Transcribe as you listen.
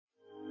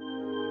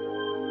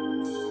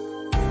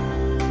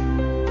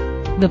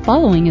The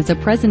following is a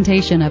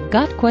presentation of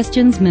Got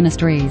Questions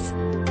Ministries.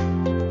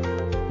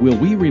 Will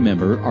we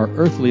remember our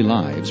earthly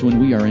lives when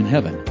we are in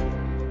heaven?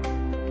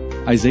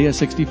 Isaiah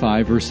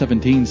 65 verse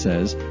 17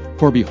 says,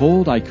 "For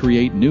behold, I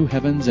create new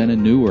heavens and a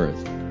new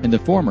earth, and the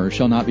former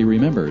shall not be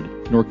remembered,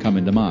 nor come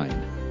into mind."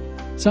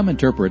 Some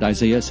interpret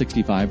Isaiah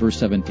 65 verse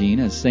 17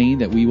 as saying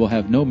that we will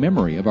have no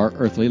memory of our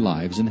earthly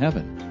lives in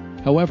heaven.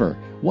 However,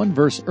 one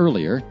verse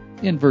earlier,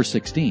 in verse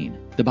 16,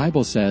 the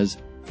Bible says,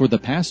 "For the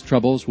past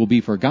troubles will be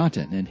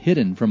forgotten and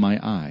hidden from my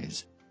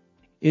eyes."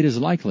 It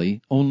is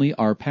likely only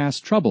our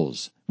past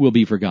troubles will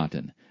be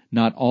forgotten,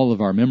 not all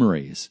of our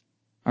memories.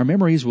 Our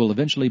memories will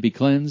eventually be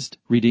cleansed,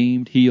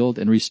 redeemed, healed,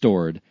 and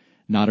restored,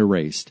 not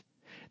erased.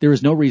 There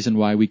is no reason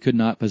why we could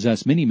not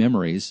possess many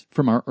memories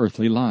from our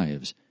earthly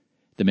lives.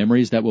 The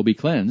memories that will be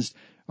cleansed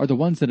are the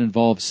ones that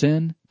involve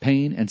sin,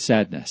 pain, and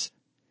sadness.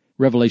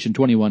 Revelation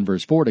 21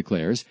 verse 4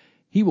 declares,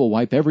 "He will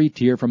wipe every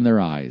tear from their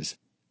eyes.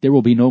 There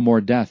will be no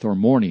more death or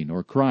mourning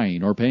or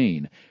crying or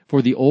pain,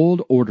 for the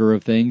old order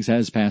of things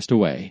has passed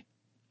away."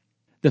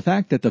 The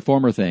fact that the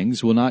former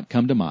things will not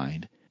come to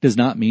mind does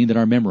not mean that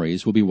our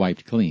memories will be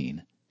wiped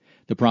clean.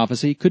 The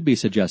prophecy could be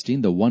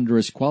suggesting the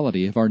wondrous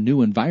quality of our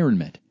new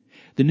environment.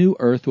 The new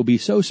earth will be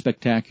so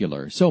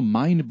spectacular, so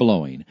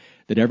mind-blowing,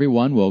 that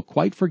everyone will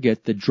quite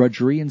forget the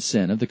drudgery and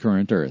sin of the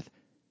current earth.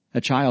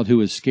 A child who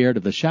is scared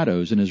of the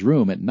shadows in his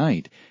room at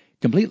night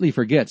completely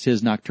forgets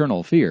his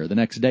nocturnal fear the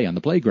next day on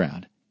the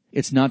playground.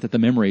 It's not that the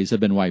memories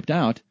have been wiped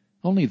out,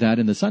 only that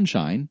in the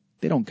sunshine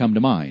they don't come to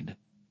mind.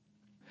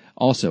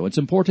 Also, it's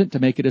important to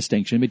make a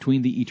distinction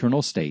between the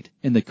eternal state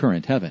and the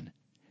current heaven.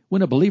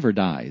 When a believer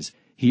dies,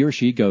 he or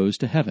she goes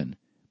to heaven,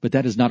 but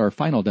that is not our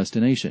final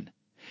destination.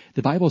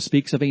 The Bible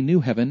speaks of a new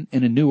heaven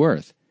and a new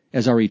earth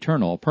as our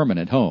eternal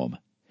permanent home.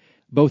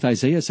 Both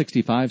Isaiah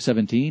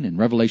 65:17 and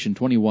Revelation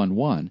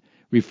 21:1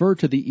 refer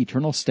to the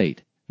eternal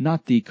state,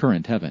 not the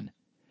current heaven.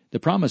 The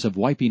promise of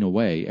wiping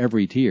away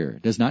every tear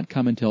does not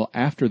come until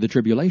after the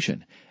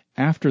tribulation,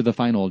 after the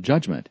final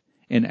judgment,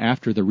 and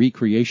after the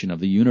recreation of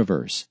the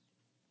universe.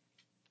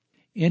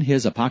 In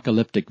his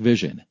apocalyptic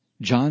vision,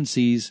 John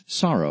sees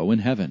sorrow in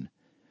heaven.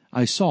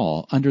 "I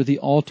saw under the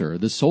altar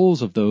the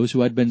souls of those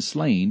who had been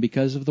slain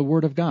because of the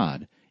word of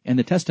God and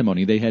the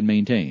testimony they had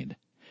maintained.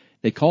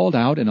 They called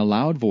out in a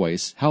loud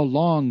voice, 'How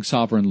long,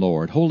 sovereign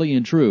Lord, holy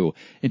and true,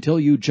 until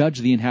you judge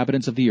the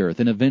inhabitants of the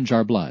earth and avenge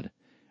our blood?'"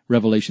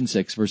 Revelation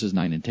 6 verses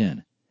 9 and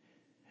 10.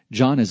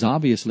 John is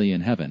obviously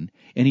in heaven,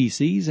 and he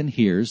sees and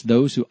hears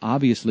those who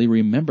obviously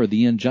remember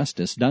the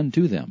injustice done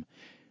to them.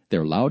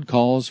 Their loud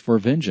calls for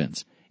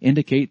vengeance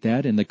indicate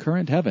that in the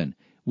current heaven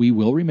we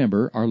will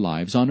remember our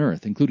lives on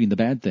earth, including the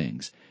bad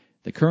things.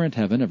 The current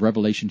heaven of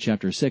Revelation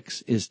chapter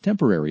 6 is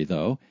temporary,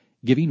 though,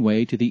 giving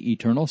way to the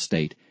eternal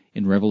state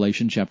in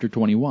Revelation chapter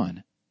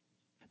 21.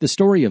 The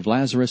story of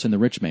Lazarus and the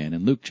rich man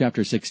in Luke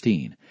chapter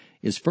 16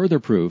 is further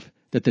proof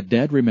that the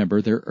dead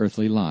remember their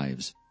earthly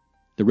lives.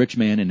 The rich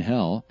man in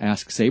hell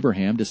asks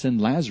Abraham to send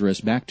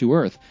Lazarus back to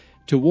earth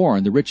to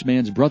warn the rich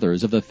man's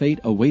brothers of the fate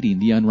awaiting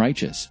the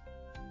unrighteous.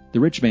 The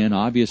rich man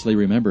obviously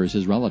remembers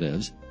his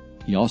relatives.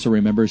 He also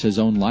remembers his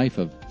own life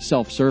of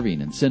self-serving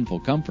and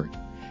sinful comfort.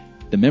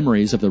 The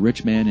memories of the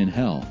rich man in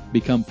hell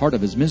become part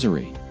of his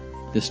misery.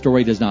 The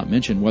story does not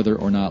mention whether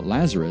or not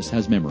Lazarus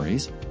has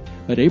memories,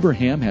 but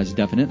Abraham has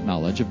definite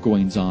knowledge of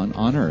goings-on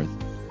on earth.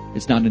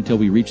 It's not until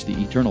we reach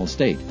the eternal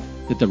state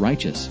that the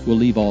righteous will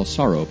leave all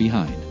sorrow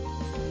behind.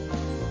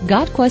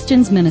 Got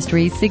Questions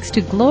Ministries seeks to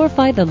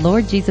glorify the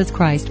Lord Jesus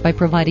Christ by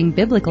providing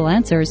biblical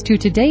answers to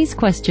today's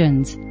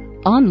questions.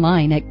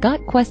 Online at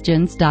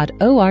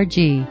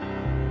gotquestions.org.